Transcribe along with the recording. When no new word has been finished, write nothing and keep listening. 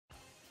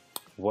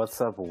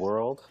What's up,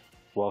 world?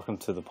 Welcome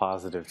to The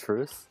Positive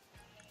Truth,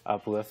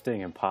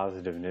 uplifting and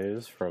positive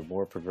news for a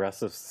more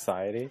progressive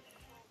society.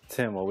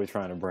 Tim, what are we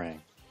trying to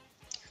bring?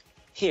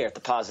 Here at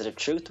The Positive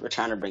Truth, we're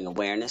trying to bring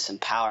awareness,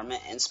 empowerment,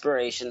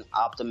 inspiration,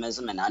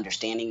 optimism, and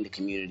understanding to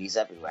communities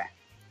everywhere.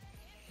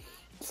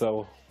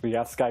 So, we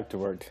got Skype to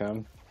work,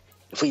 Tim.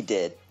 We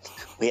did.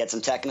 We had some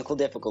technical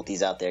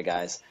difficulties out there,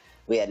 guys.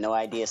 We had no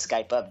idea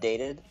Skype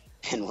updated,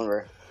 and when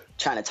we're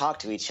trying to talk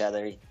to each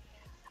other,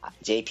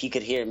 JP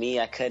could hear me,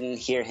 I couldn't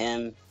hear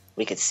him.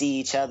 We could see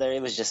each other.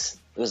 It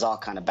was all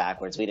kind of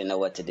backwards. We didn't know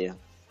what to do.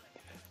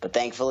 But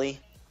thankfully,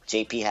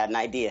 JP had an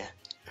idea.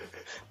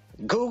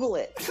 Google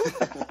it.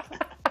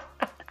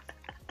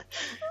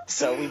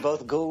 So we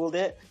both Googled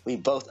it. We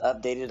both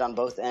updated on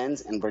both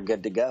ends, and we're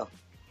good to go.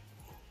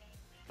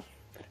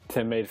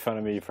 Tim made fun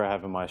of me for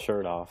having my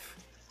shirt off.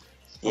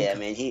 Yeah,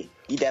 man, he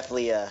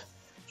definitely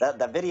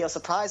that video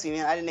surprised me,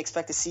 man. I didn't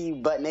expect to see you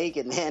butt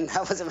naked, man. I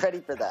wasn't ready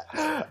for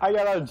that. I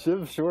got on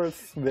gym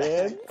shorts,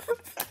 man.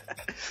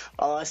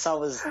 All I saw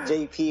was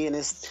JP and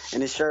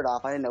his shirt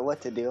off. I didn't know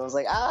what to do. I was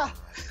like, ah.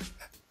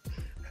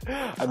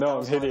 I know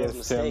I'm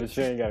hideous, Tim, but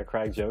you ain't got to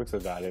crack jokes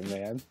about it,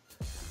 man.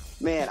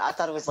 Man, I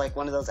thought it was like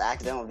one of those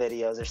accidental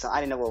videos or something. I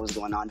didn't know what was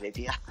going on,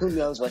 JP. Who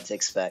knows what to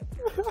expect?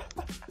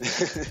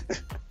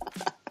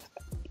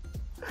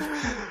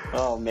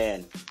 Oh,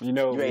 man. You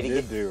know what we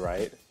did do,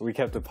 right? We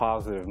kept a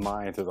positive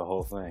mind through the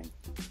whole thing.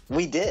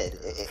 We did.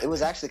 It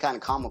was actually kind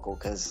of comical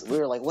because we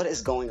were like, what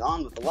is going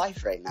on with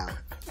life right now?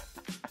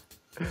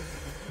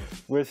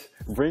 Which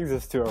brings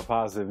us to our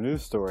positive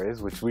news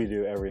stories, which we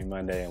do every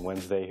Monday and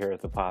Wednesday here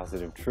at The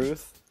Positive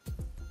Truth.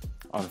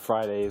 On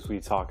Fridays, we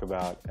talk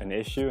about an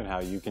issue and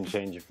how you can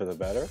change it for the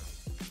better.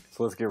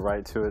 So let's get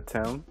right to it,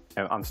 Tim.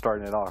 And I'm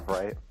starting it off,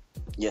 right?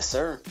 Yes,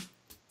 sir.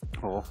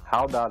 Well,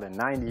 how about a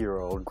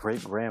 90-year-old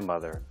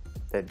great-grandmother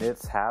that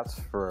knits hats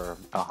for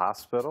a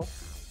hospital?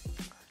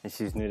 And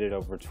she's knitted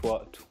over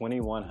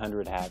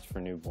 2,100 hats for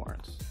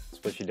newborns.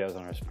 That's what she does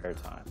on her spare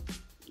time.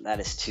 That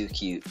is too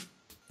cute.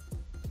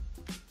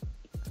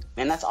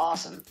 Man, that's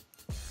awesome.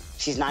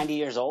 She's 90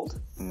 years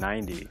old?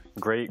 90.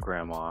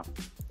 Great-grandma.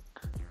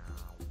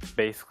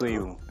 Basically,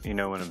 you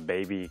know, when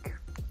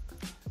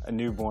a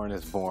newborn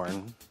is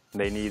born,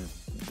 they need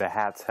the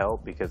hats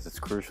help because it's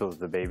crucial that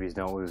the babies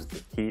don't lose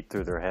the heat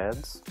through their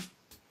heads.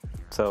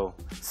 So,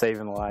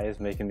 saving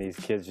lives, making these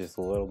kids just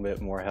a little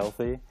bit more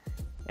healthy.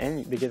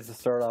 And they get to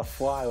start off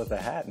fly with a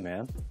hat,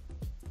 man.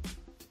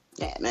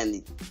 Yeah,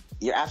 man,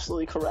 you're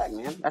absolutely correct,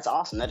 man. That's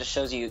awesome. That just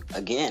shows you,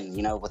 again,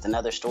 you know, with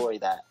another story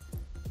that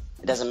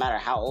it doesn't matter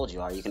how old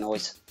you are. You can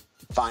always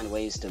find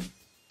ways to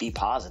be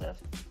positive.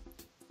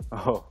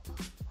 Oh,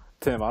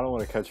 Tim, I don't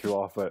want to cut you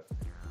off, but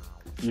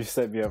you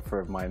set me up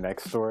for my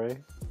next story.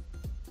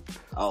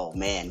 Oh,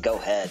 man, go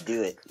ahead.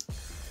 Do it.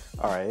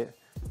 All right.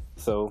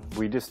 So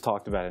we just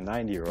talked about a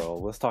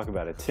 90-year-old. Let's talk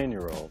about a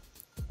 10-year-old.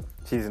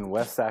 She's in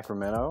West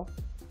Sacramento,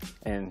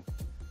 and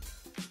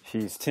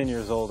she's 10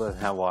 years old,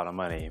 doesn't have a lot of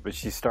money, but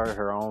she started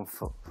her own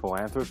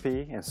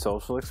philanthropy and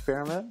social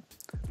experiment,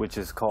 which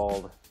is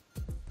called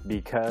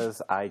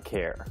Because I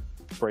Care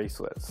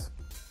bracelets.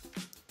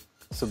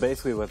 So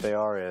basically what they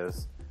are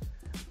is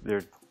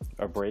they're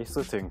a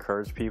bracelet to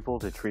encourage people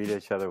to treat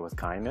each other with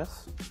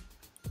kindness.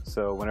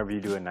 So whenever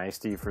you do a nice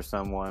deed for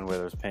someone,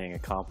 whether it's paying a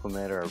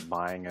compliment or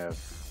buying a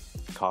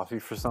coffee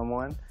for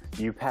someone,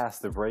 you pass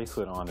the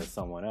bracelet on to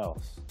someone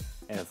else.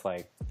 And it's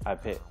like,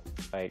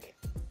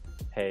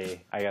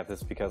 hey, I got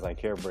this Because I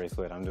Care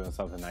bracelet. I'm doing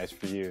something nice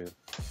for you.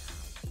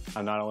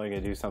 I'm not only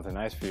going to do something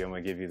nice for you, I'm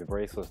going to give you the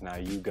bracelets. Now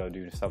you go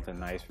do something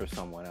nice for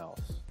someone else.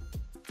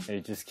 And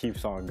it just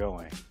keeps on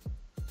going.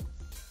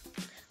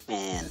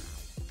 Man,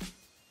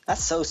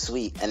 that's so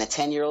sweet. And a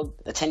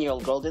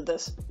 10-year-old girl did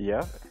this?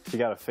 Yeah. She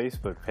got a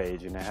Facebook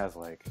page and it has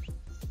like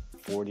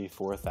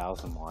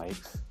 44,000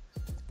 likes.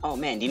 Oh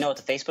man, do you know what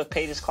the Facebook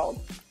page is called?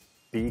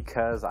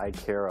 Because I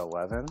Care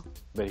 11.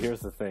 But here's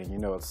the thing, you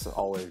know it's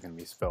always going to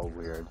be spelled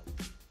weird.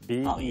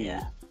 Oh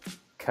yeah.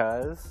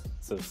 Cuz,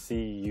 so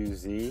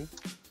C-U-Z,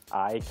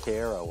 I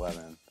Care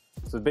 11.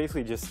 So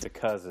basically just the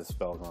cuz is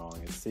spelled wrong.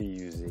 It's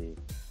C-U-Z.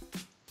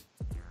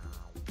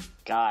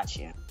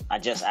 Gotcha. I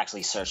just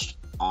actually searched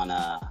on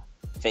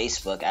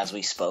Facebook as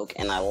we spoke,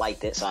 and I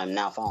liked it, so I'm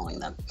now following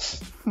them.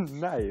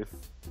 Nice.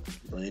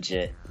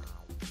 Legit.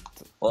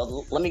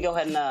 Well, let me go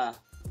ahead and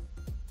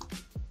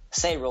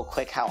say real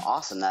quick how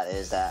awesome that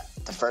is, that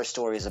the first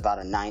story is about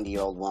a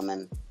 90-year-old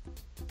woman,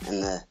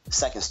 and the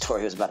second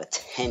story was about a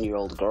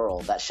 10-year-old girl.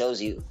 That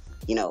shows you,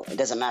 you know, it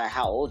doesn't matter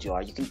how old you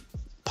are. You can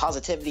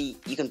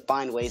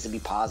find ways to be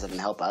positive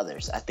and help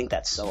others. I think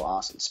that's so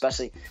awesome,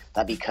 especially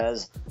that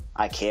Because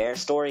I Care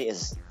story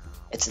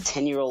it's a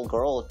 10-year-old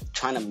girl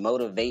trying to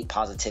motivate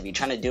positivity,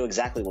 trying to do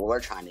exactly what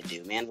we're trying to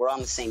do, man. We're on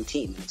the same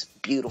team. It's a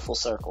beautiful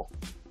circle.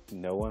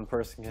 No one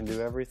person can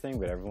do everything,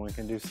 but everyone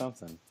can do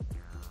something.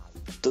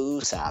 Tú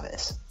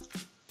sabes.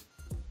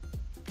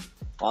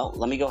 Well,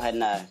 let me go ahead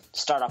and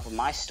start off with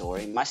my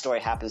story. My story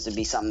happens to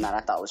be something that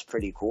I thought was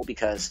pretty cool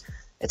because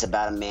it's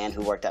about a man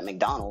who worked at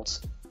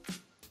McDonald's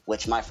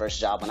which my first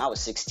job when I was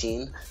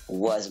 16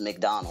 was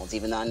McDonald's.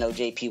 Even though I know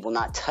JP will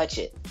not touch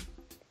it,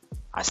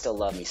 I still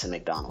love me some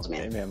McDonald's,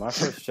 man. Hey, man, my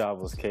first job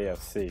was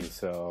KFC,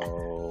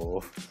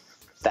 so...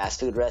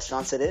 Fast food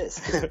restaurants it is.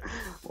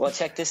 Well,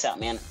 check this out,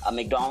 man. A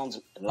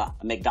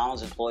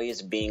McDonald's employee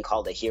is being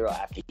called a hero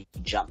after he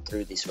jumped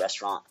through this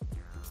restaurant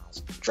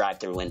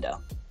drive-through window.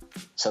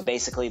 So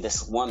basically,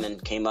 this woman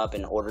came up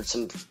and ordered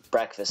some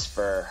breakfast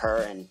for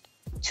her and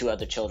 2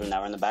 other children that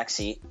were in the back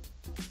seat.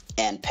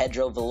 And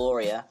Pedro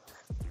Valoria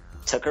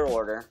took her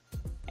order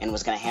and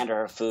was going to hand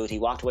her food. He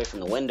walked away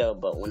from the window,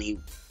 but when he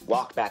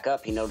walked back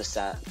up, he noticed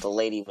that the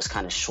lady was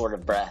kind of short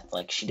of breath,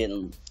 like she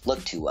didn't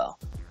look too well.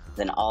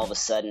 Then all of a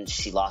sudden,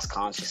 she lost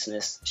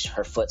consciousness.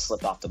 Her foot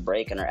slipped off the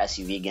brake, and her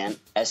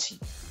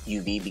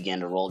SUV began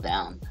to roll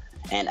down.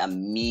 And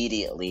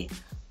immediately,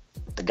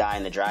 the guy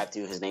in the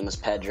drive-thru, his name was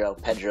Pedro.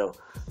 Pedro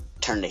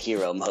turned to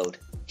hero mode.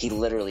 He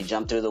literally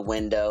jumped through the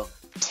window,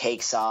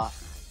 takes off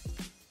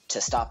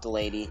to stop the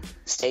lady,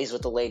 stays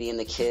with the lady and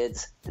the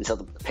kids until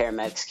the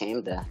paramedics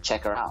came to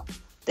check her out.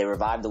 They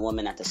revived the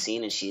woman at the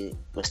scene, and she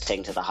was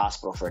taken to the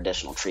hospital for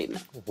additional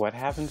treatment. What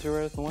happened to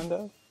her at the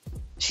window?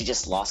 She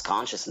just lost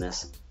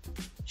consciousness.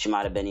 She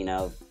might have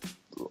been,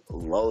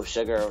 low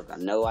sugar,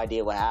 no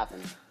idea what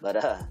happened.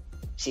 But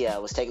she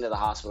was taken to the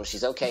hospital.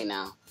 She's okay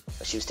now,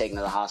 but she was taken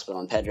to the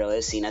hospital. And Pedro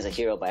is seen as a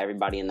hero by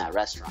everybody in that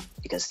restaurant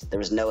because there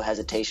was no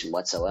hesitation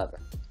whatsoever.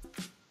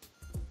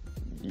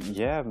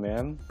 Yeah,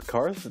 man.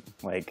 Cars,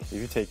 if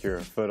you take your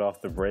foot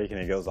off the brake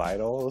and it goes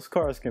idle, those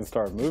cars can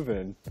start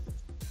moving.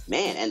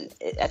 Man, and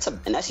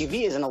an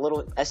SUV isn't a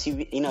little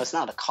SUV. It's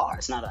not a car.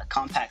 It's not a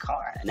compact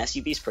car. An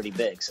SUV is pretty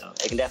big, so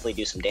it can definitely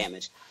do some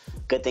damage.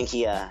 Good thing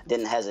he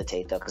didn't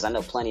hesitate, though, because I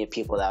know plenty of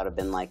people that would have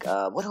been like,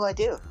 what do I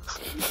do?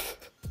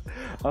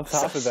 On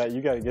top of that,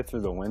 you got to get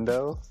through the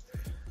window.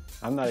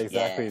 I'm not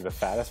exactly the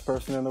fattest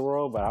person in the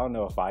world, but I don't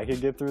know if I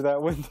could get through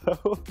that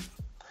window.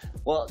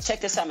 Well, check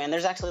this out, man.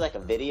 There's actually a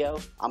video.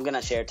 I'm going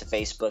to share it to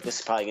Facebook. This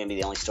is probably going to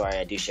be the only story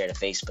I do share to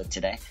Facebook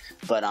today.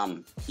 But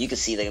you can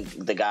see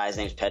the guy's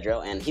name's Pedro,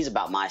 and he's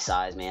about my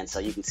size, man. So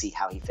you can see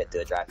how he fit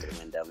through a drive-thru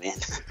window, man.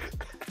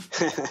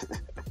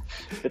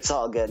 It's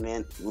all good,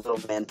 man. Little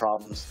man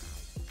problems.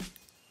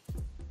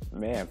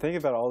 Man, think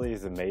about all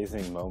these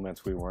amazing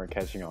moments we weren't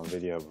catching on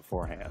video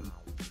beforehand.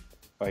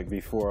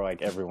 Before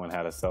everyone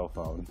had a cell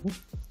phone.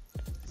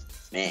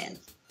 Man,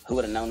 who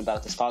would have known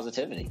about this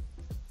positivity?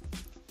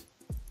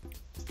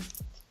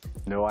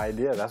 No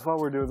idea. That's why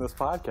we're doing this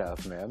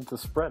podcast, man, to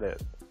spread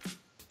it.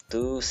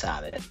 Tú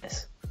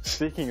sabes.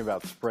 Speaking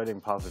about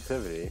spreading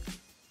positivity,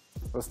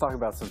 let's talk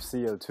about some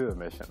CO2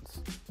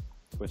 emissions,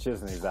 which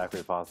isn't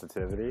exactly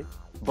positivity,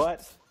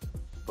 but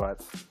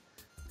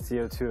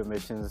CO2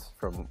 emissions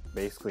from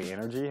basically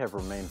energy have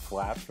remained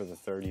flat for the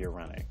 3rd year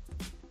running.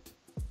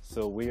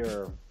 So we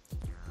are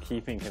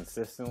keeping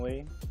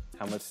consistently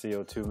how much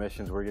CO2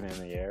 emissions we're getting in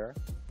the air.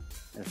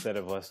 Instead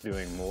of us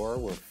doing more,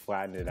 we're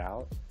flattening it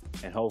out.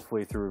 And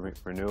hopefully through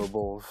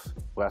renewables,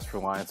 less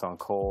reliance on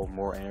coal,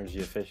 more energy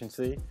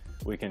efficiency,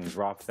 we can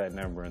drop that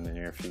number in the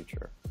near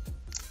future.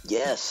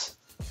 Yes.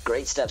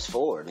 Great steps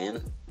forward,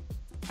 man.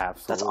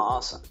 Absolutely.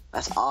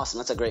 That's awesome.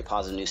 That's a great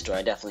positive news story.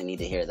 I definitely need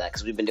to hear that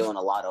because we've been doing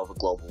a lot over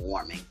global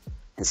warming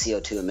and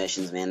CO2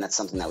 emissions, man. That's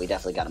something that we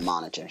definitely got to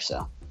monitor.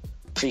 So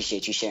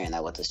appreciate you sharing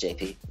that with us,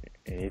 JP.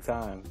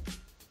 Anytime.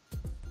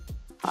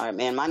 All right,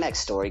 man. My next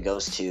story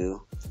goes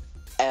to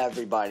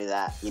everybody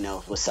that,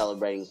 was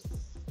celebrating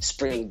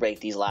spring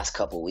break these last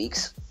couple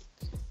weeks.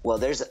 Well,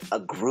 there's a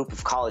group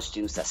of college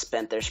students that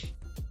spent their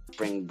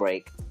spring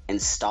break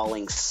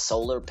installing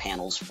solar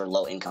panels for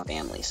low-income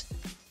families.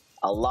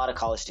 A lot of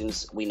college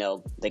students, we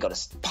know, they go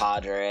to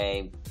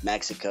Padre,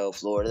 Mexico,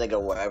 Florida. They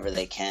go wherever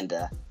they can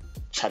to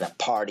try to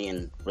party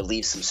and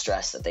relieve some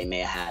stress that they may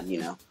have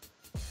had,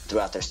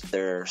 throughout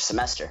their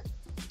semester.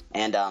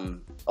 And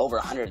over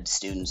 100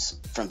 students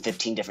from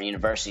 15 different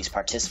universities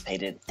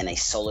participated in a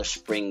solar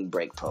spring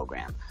break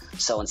program.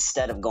 So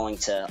instead of going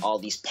to all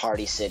these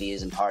party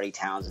cities and party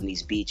towns and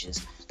these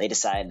beaches, they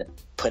decided to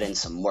put in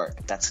some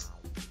work. That's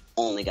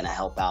only going to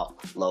help out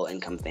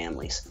low-income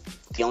families.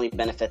 The only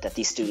benefit that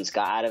these students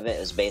got out of it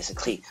was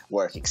basically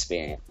work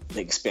experience.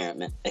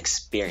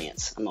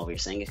 I'm over here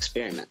saying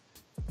experiment.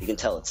 You can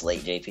tell it's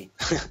late, JP.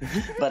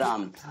 But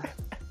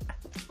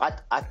I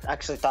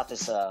actually thought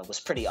this was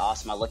pretty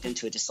awesome. I looked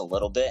into it just a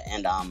little bit,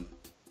 and I'm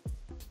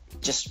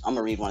going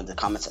to read one of the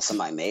comments that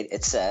somebody made.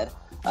 It said,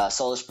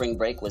 Solar Spring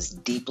Break was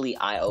deeply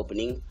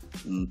eye-opening,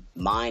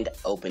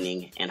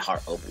 mind-opening, and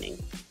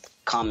heart-opening.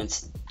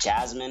 Comments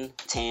Jasmine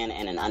Tan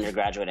and an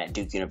undergraduate at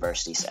Duke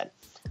University said,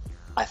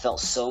 I felt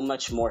so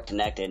much more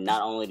connected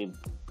not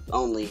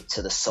only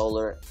to the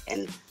solar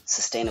and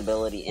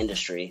sustainability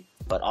industry,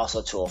 but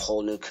also to a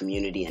whole new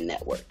community and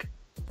network.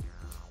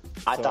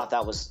 I thought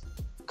that was...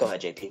 Go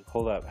ahead, JP.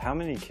 Hold up. How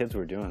many kids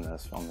were doing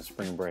this on the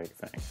spring break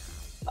thing?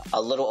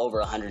 A little over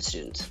 100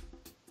 students.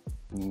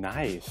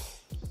 Nice.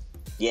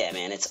 Yeah,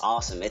 man, it's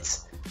awesome.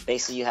 It's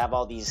basically you have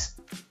all these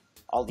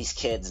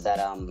kids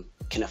that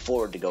can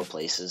afford to go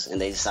places, and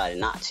they decided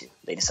not to.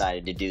 They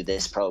decided to do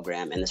this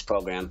program, and this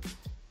program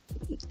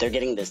they're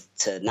getting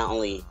to not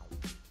only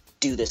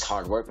do this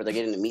hard work, but they're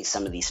getting to meet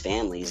some of these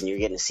families, and you're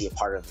getting to see a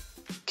part of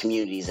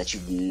communities that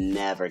you've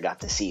never got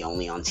to see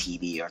only on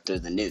TV or through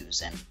the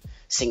news. And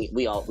singing,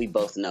 we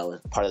both know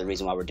part of the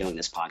reason why we're doing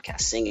this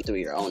podcast, singing through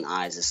your own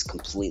eyes is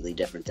completely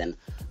different than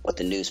what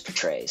the news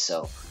portrays.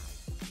 So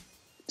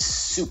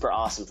super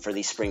awesome for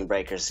these spring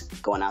breakers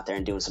going out there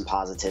and doing some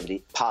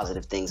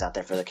positive things out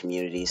there for the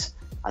communities.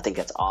 I think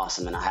that's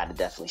awesome, and I had to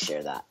definitely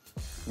share that.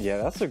 Yeah,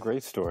 that's a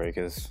great story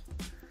because,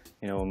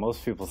 you know, when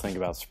most people think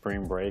about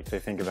spring break, they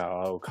think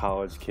about, oh,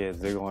 college kids,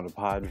 they're going to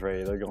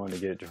Padre, they're going to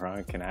get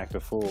drunk and act a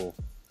fool.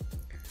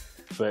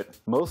 But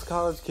most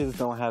college kids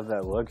don't have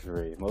that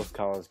luxury. Most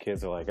college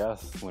kids are like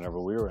us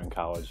whenever we were in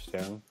college,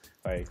 Tim.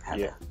 Like,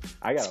 yeah,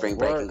 I got spring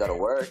break and go to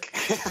work.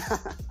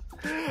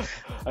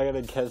 I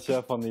gotta catch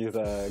up on these,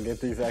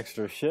 get these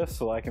extra shifts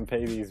so I can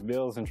pay these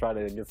bills and try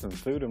to get some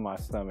food in my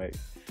stomach.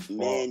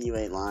 Man, you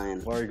ain't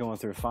lying. While you're going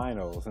through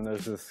finals, and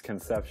there's this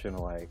conception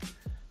of like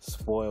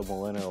spoiled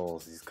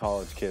millennials, these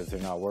college kids are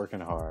not working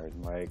hard.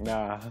 Like,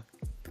 nah,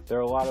 there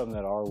are a lot of them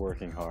that are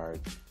working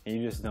hard, and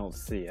you just don't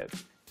see it.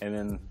 And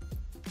then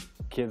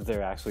kids that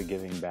are actually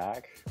giving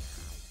back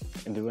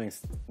and doing,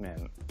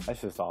 man, that's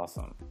just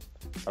awesome.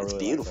 It's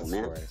beautiful,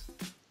 man.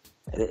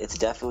 It's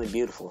definitely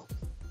beautiful.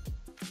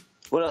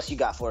 What else you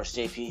got for us,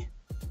 JP?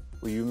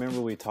 Well, you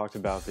remember we talked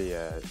about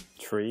the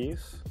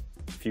trees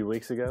a few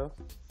weeks ago?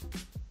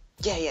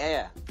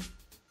 Yeah.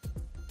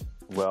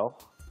 Well,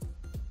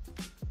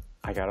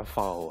 I got a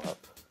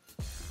follow-up.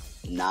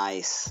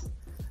 Nice.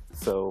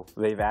 So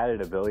they've added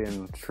 1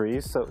 billion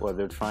trees.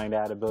 They're trying to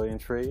add 1 billion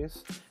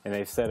trees, and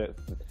they've said it.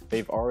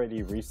 They've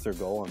already reached their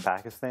goal in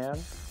Pakistan.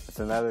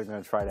 So now they're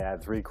going to try to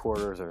add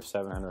 3/4 or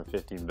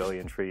 750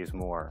 billion trees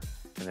more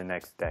in the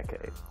next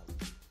decade.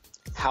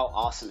 How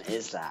awesome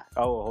is that?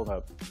 Oh, hold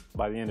up.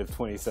 By the end of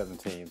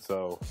 2017.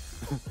 So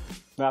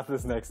not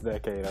this next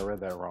decade. I read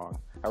that wrong.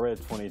 I read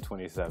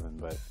 2027,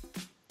 but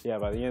yeah,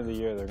 by the end of the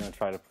year, they're going to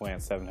try to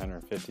plant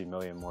 750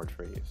 million more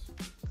trees.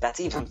 That's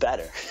even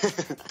better.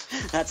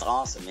 That's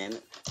awesome, man.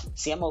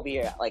 See, I'm over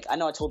here. Like, I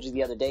know I told you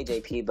the other day,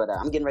 JP, but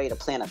I'm getting ready to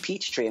plant a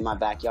peach tree in my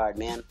backyard,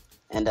 man.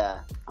 And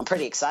I'm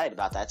pretty excited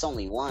about that. It's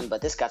only one,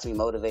 but this got me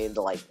motivated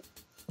to, like,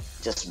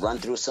 just run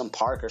through some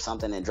park or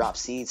something and drop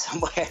seeds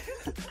somewhere.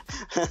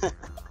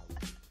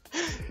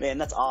 Man,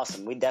 that's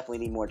awesome. We definitely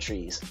need more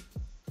trees.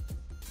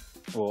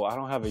 Well, I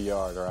don't have a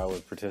yard or I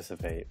would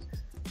participate.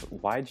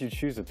 Why'd you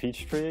choose a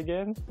peach tree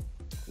again?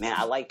 Man,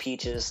 I like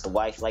peaches. The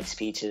wife likes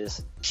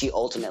peaches. She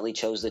ultimately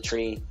chose the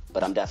tree,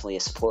 but I'm definitely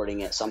supporting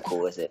it, so I'm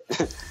cool with it.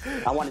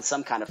 I wanted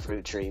some kind of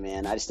fruit tree,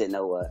 man. I just didn't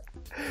know what.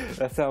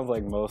 That sounds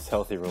like most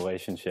healthy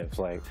relationships.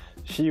 Like,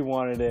 she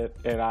wanted it,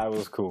 and I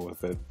was cool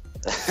with it.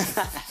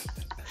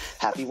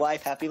 Happy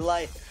wife, happy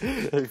life.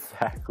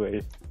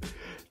 Exactly.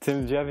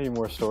 Tim, do you have any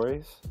more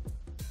stories?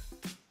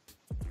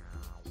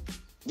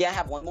 Yeah, I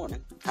have one more,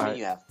 man. How many do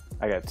you have?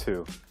 I got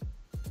 2.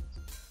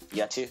 You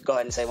got 2? Go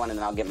ahead and say one, and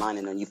then I'll get mine,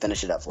 and then you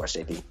finish it up for us,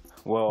 JP.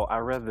 Well, I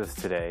read this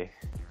today,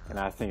 and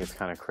I think it's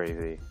kind of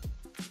crazy.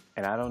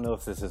 And I don't know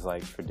if this is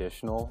like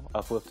traditional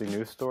uplifting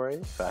news story,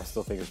 but I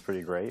still think it's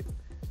pretty great.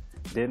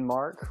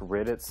 Denmark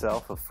rid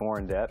itself of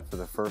foreign debt for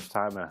the first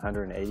time in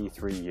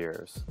 183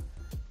 years.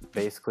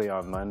 Basically,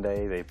 on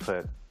Monday, they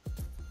put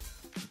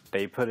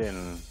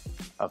in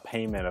a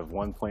payment of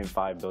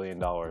 $1.5 billion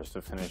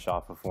to finish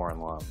off a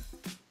foreign loan.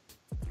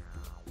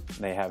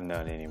 They have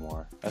none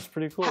anymore. That's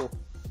pretty cool.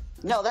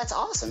 No, that's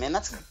awesome, man.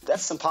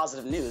 That's some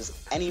positive news.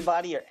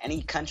 Anybody or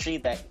any country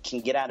that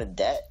can get out of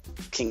debt,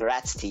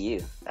 congrats to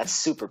you. That's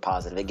super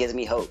positive. It gives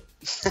me hope.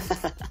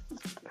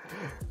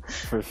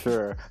 For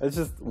sure. It's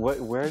just,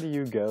 where do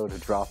you go to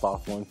drop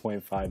off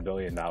 $1.5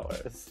 billion?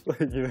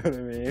 You know what I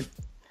mean?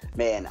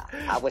 Man,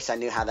 I wish I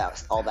knew how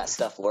all that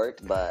stuff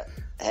worked, but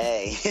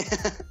hey.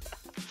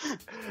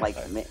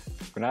 Like, man.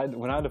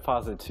 When I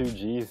deposit 2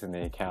 G's in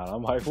the account,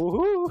 I'm like,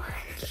 woohoo!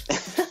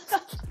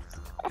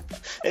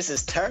 This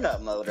is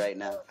turn-up mode right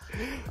now.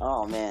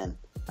 Oh, man.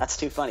 That's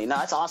too funny. No,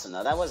 that's awesome,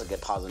 though. That was a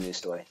good positive news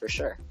story, for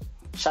sure.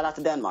 Shout out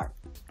to Denmark.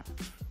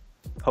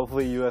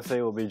 Hopefully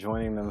USA will be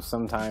joining them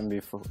sometime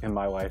before in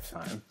my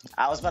lifetime.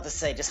 I was about to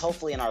say, just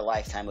hopefully in our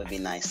lifetime would be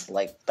nice.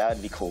 Like, that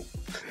would be cool.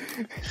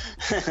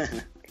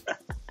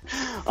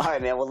 All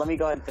right, man. Well, let me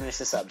go ahead and finish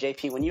this up.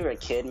 JP, when you were a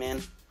kid,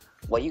 man,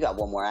 well, you got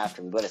one more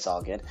after me, but it's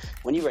all good.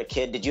 When you were a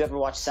kid, did you ever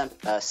watch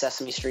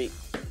Sesame Street?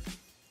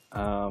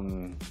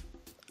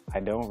 I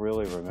don't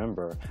really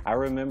remember. I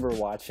remember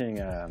watching,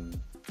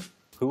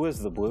 who was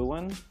the blue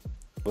one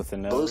with the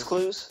nose? Blue's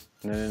Clues?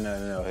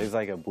 No. He's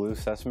like a blue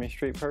Sesame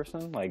Street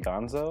person, like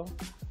Gonzo.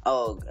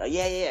 Oh,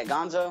 yeah,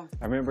 Gonzo.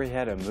 I remember he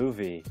had a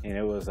movie, and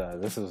it was,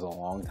 this was a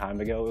long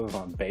time ago. It was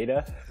on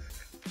beta.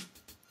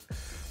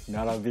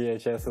 Not on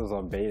VHS, it was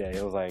on beta.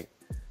 It was like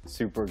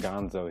Super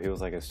Gonzo. He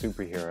was like a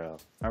superhero.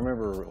 I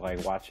remember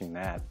like watching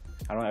that.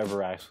 I don't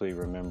ever actually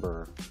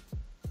remember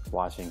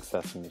watching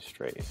Sesame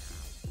Street.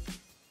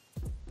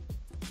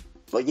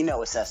 Well, you know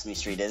what Sesame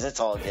Street is. It's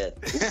all good.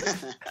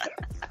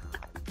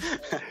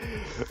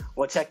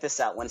 Well, check this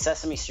out. When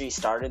Sesame Street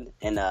started,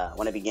 and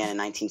when it began in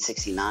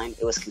 1969,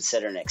 it was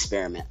considered an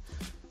experiment.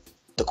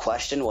 The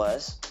question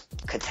was,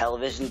 could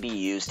television be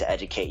used to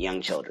educate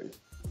young children?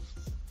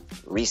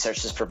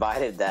 Research has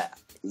provided that,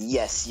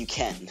 yes, you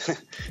can.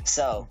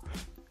 So,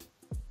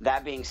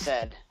 that being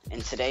said,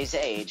 in today's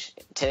day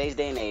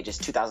and age is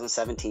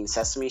 2017,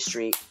 Sesame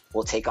Street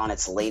will take on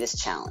its latest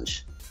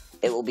challenge.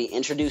 It will be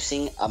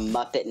introducing a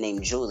Muppet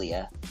named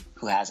Julia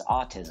who has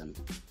autism.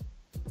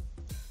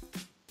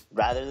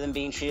 Rather than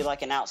being treated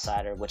like an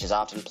outsider, which is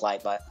often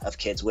plight of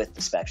kids with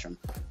the spectrum,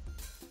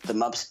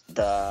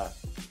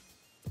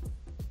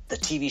 the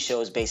TV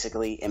show is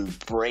basically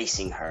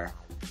embracing her.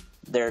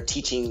 They're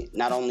teaching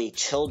not only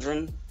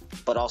children,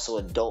 but also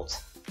adults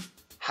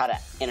how to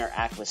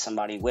interact with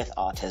somebody with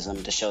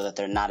autism to show that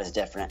they're not as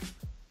different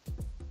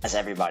as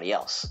everybody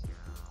else.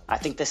 I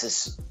think this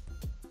is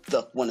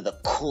one of the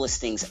coolest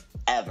things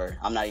ever.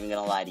 I'm not even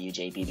going to lie to you,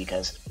 JP,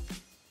 because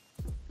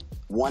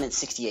 1 in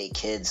 68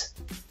 kids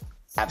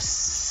have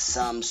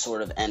some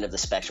sort of end of the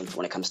spectrum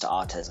when it comes to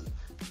autism.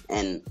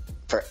 And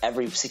for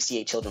every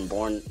 68 children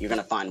born, you're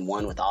going to find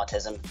one with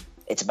autism.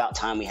 It's about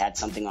time we had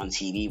something on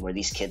TV where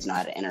these kids know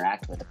how to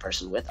interact with a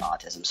person with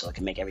autism so it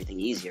can make everything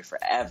easier for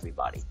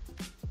everybody.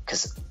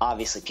 Because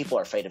obviously people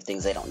are afraid of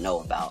things they don't know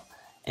about.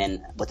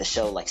 And with a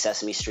show like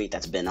Sesame Street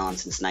that's been on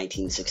since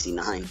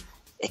 1969,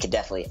 it could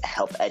definitely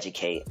help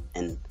educate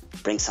and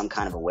bring some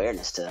kind of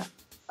awareness to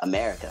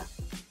America.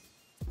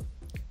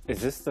 Is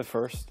this the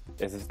first?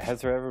 Has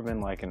there ever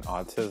been like an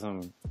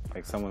autism,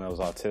 like someone that was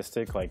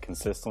autistic, like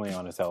consistently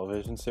on a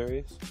television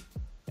series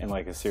in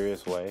like a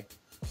serious way?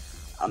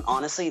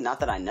 Honestly,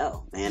 not that I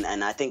know, man.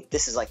 And I think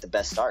this is like the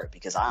best start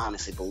because I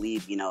honestly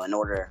believe, in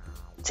order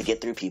to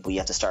get through people, you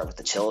have to start with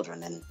the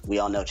children. And we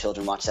all know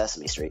children watch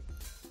Sesame Street.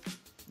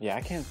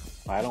 Yeah,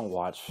 I don't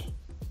watch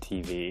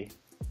TV.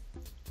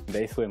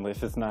 Basically,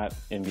 if it's not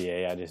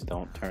NBA, I just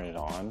don't turn it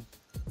on.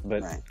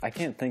 But right. I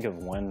can't think of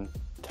one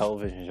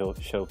television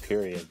show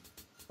period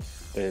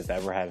that has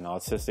ever had an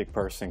autistic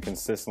person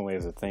consistently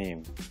as a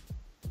theme.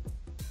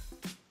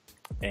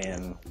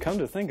 And come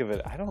to think of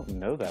it, I don't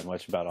know that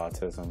much about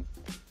autism.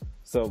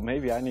 So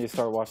maybe I need to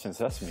start watching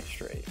Sesame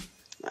Street.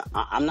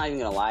 I'm not even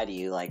going to lie to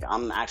you. Like,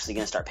 I'm actually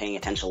going to start paying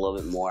attention a little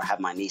bit more, have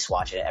my niece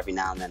watch it every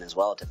now and then as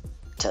well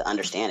to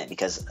understand it,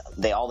 because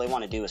all they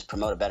want to do is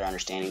promote a better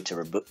understanding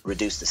to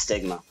reduce the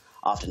stigma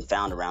often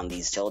found around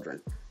these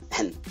children.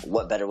 And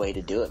what better way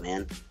to do it,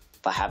 man,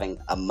 by having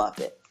a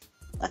Muppet?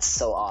 That's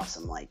so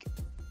awesome. Like,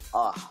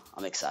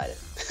 I'm excited.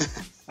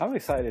 I'm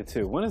excited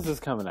too. When is this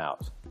coming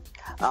out?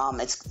 All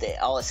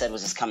it said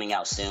was it's coming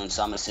out soon,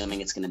 so I'm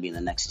assuming it's going to be in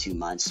the next 2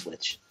 months,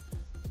 which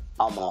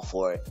I'm all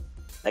for it.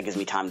 That gives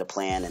me time to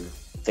plan and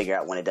figure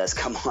out when it does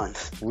come on.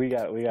 We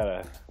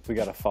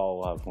gotta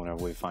follow up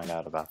whenever we find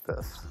out about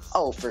this.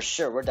 Oh, for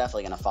sure. We're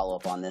definitely going to follow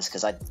up on this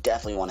because I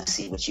definitely want to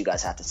see what you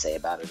guys have to say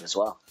about it as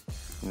well.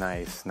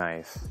 Nice.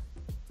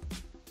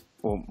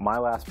 Well, my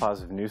last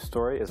positive news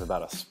story is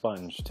about a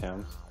sponge,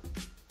 Tim.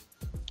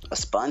 A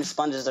sponge?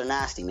 Sponges are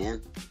nasty,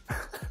 man.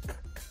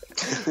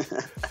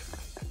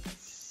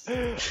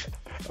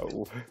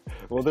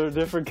 Well, there are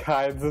different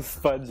kinds of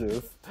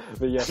sponges.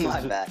 But yes,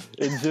 bad.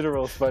 In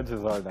general,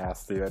 sponges are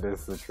nasty. That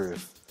is the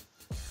truth.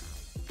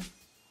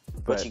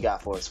 But what you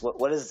got for us?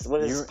 What is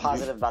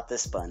positive about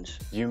this sponge?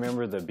 Do you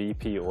remember the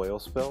BP oil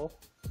spill?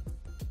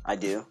 I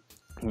do.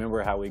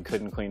 Remember how we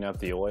couldn't clean up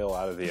the oil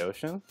out of the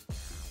ocean?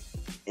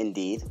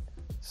 Indeed.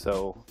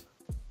 So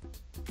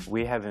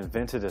we have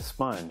invented a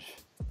sponge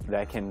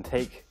that can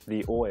take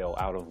the oil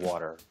out of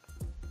water.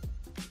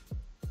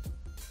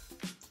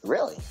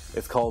 Really?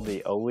 It's called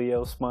the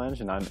Oleo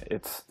sponge, and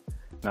it's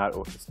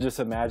just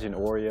imagine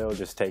Oreo,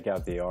 just take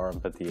out the R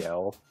and put the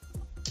L.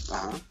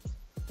 Uh-huh.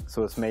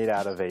 So it's made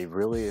out of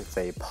it's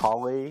a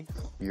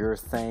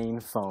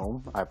polyurethane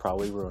foam. I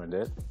probably ruined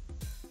it.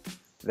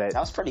 That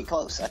was pretty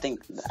close. I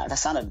think that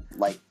sounded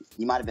like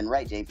you might have been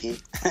right,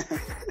 JP.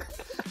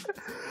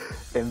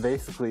 And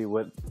basically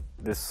what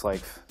this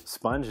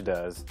sponge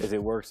does is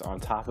it works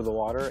on top of the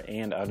water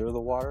and under the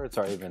water. It's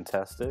already been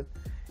tested.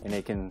 And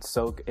it can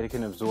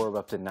absorb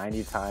up to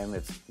 90 times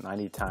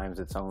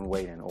its own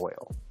weight in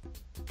oil.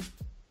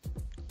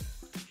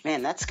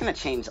 Man, that's going to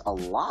change a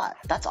lot.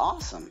 That's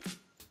awesome.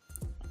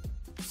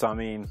 So, I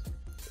mean,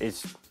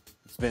 it's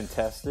been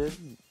tested.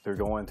 They're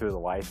going through the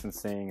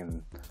licensing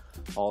and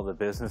all the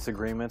business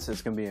agreements.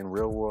 It's going to be in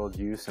real-world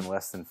use in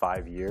less than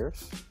 5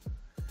 years.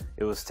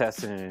 It was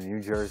tested in a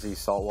New Jersey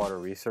saltwater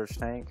research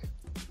tank.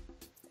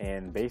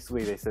 And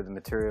basically, they said the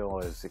material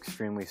is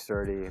extremely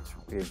sturdy.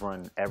 They've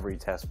run every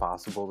test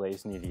possible. They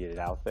just need to get it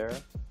out there.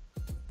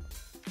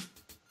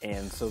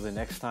 And so the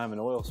next time an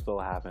oil spill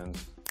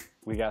happens,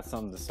 we got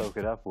something to soak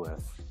it up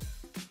with.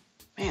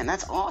 Man,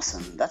 that's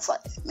awesome. That's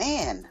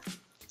man,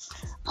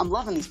 I'm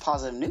loving these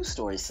positive news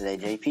stories today,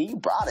 JP. You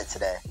brought it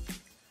today.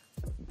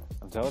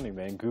 I'm telling you,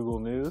 man. Google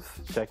News.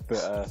 Check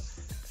the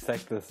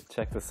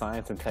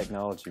science and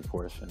technology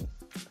portion.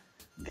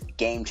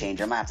 Game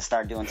changer. I'm gonna have to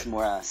start doing some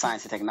more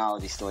science and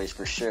technology stories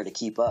for sure to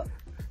keep up.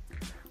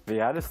 But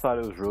yeah, I just thought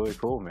it was really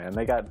cool, man.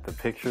 They got the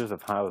pictures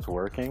of how it's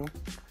working.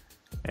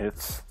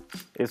 It's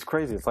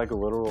crazy. It's like a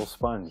literal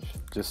sponge.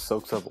 Just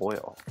soaks up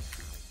oil.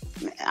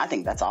 Man, I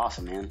think that's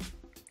awesome, man.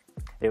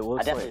 It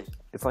looks like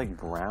it's like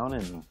brown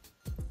and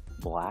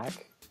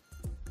black.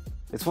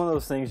 It's one of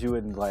those things you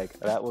wouldn't like.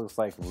 That looks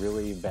like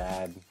really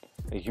bad.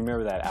 Like, you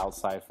remember that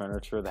outside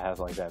furniture that has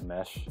like that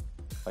mesh,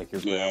 like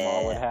your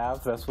grandma would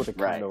have? That's what it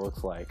kind of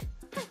looks like.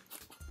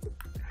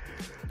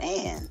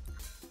 Man,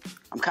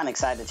 I'm kind of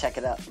excited to check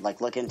it out.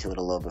 Like, look into it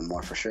a little bit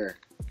more for sure.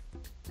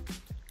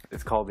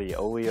 It's called the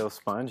Oleo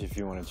Sponge. If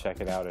you want to check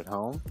it out at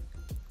home.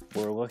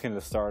 We're looking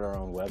to start our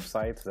own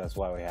website, so that's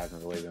why we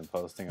haven't really been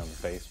posting on the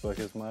Facebook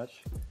as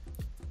much.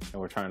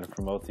 And we're trying to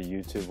promote the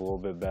YouTube a little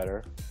bit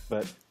better.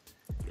 But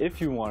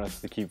if you want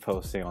us to keep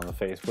posting on the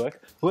Facebook,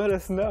 let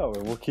us know,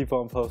 and we'll keep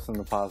on posting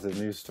the positive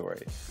news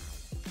stories.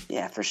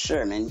 Yeah, for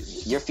sure, man.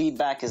 Your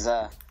feedback is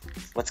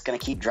what's going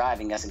to keep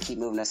driving us and keep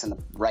moving us in the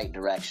right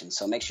direction.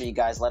 So make sure you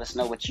guys let us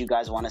know what you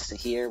guys want us to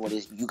hear, what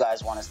is you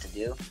guys want us to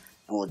do,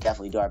 and we'll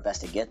definitely do our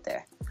best to get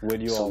there. What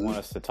do you all want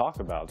us to talk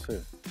about,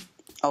 too?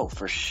 Oh,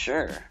 for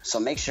sure. So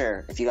make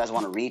sure, if you guys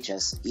want to reach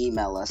us,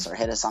 email us or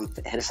hit us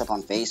up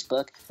on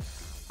Facebook.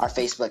 Our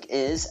Facebook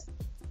is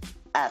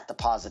at The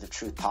Positive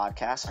Truth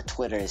Podcast. Our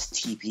Twitter is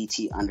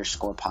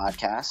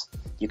TPT_podcast.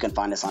 You can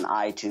find us on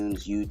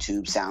iTunes,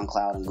 YouTube,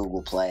 SoundCloud, and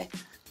Google Play.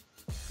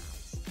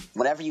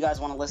 Whatever you guys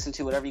want to listen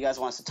to, whatever you guys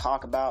want us to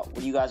talk about,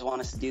 what you guys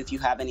want us to do, if you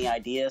have any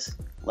ideas,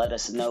 let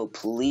us know,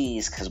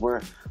 please, because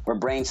we're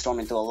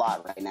brainstorming through a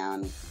lot right now,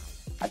 and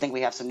I think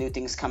we have some new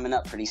things coming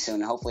up pretty soon,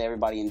 and hopefully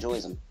everybody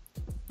enjoys them.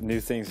 New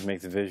things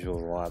make the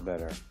visuals a lot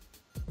better.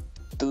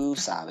 Tú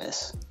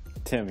sabes.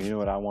 Tim, you know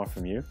what I want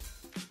from you?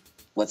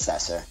 What's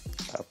that, sir?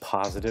 A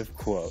positive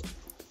quote.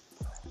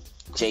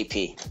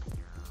 JP,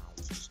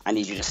 I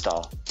need you to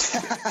stall.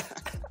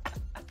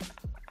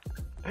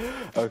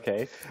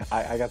 Okay,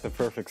 I got the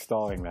perfect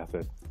stalling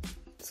method.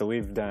 So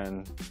we've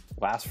done,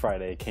 last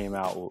Friday came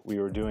out,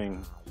 we're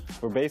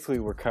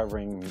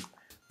covering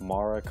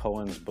Mara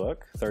Cohen's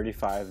book,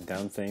 35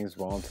 Dumb Things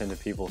Well-Intended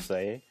People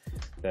Say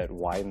That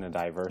Widen the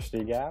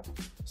Diversity Gap.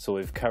 So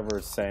we've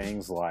covered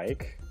sayings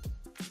like,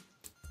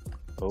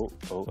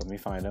 let me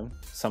find them.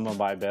 Some of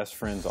my best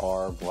friends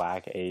are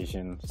Black,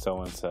 Asian,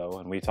 so-and-so.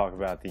 And we talk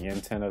about the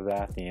intent of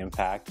that, the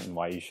impact, and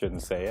why you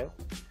shouldn't say it,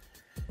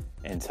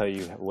 and tell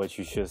you what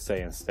you should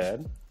say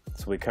instead.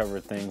 So we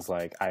covered things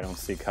like, I don't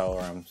see color,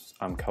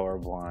 I'm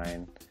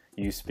colorblind.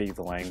 You speak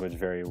the language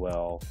very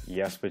well.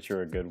 Yes, but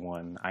you're a good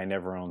one. I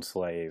never owned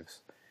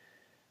slaves.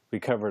 We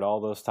covered all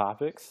those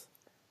topics.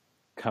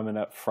 Coming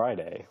up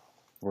Friday,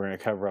 we're going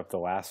to cover up the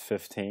last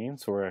 15.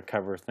 So we're going to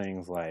cover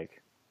things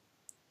like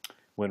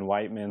when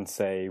white men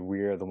say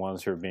we are the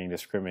ones who are being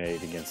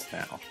discriminated against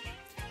now.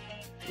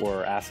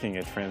 Or asking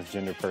a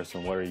transgender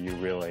person, what are you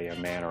really, a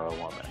man or a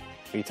woman?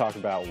 We talk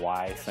about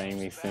why saying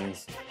these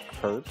things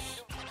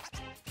hurts,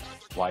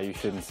 why you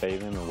shouldn't say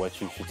them, and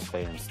what you should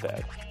say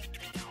instead.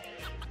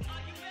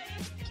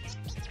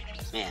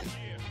 Man,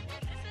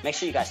 make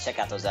sure you guys check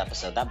out those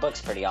episodes. That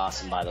book's pretty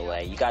awesome, by the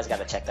way. You guys got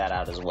to check that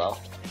out as well.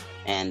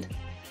 And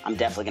I'm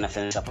definitely going to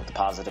finish up with the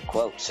positive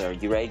quote. So are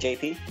you ready,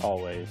 JP?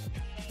 Always.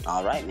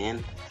 All right,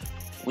 man.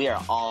 We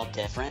are all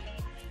different.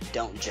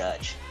 Don't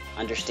judge.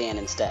 Understand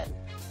instead.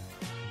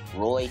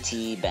 Roy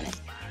T.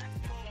 Bennett.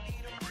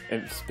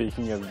 And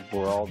speaking of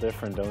we're all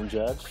different, don't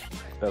judge,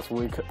 that's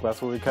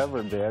what we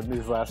covered, Dan,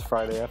 these last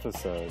Friday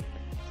episodes.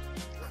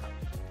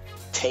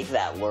 Take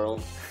that,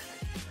 world.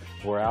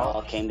 We're out. It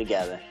all came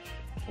together.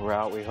 We're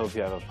out. We hope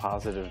you have a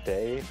positive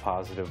day,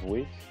 positive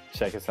week.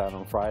 Check us out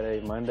on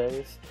Friday,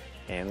 Mondays,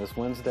 and this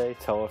Wednesday.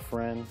 Tell a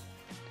friend.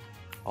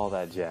 All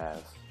that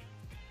jazz.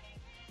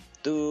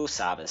 Tú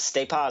sabes.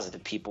 Stay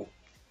positive, people.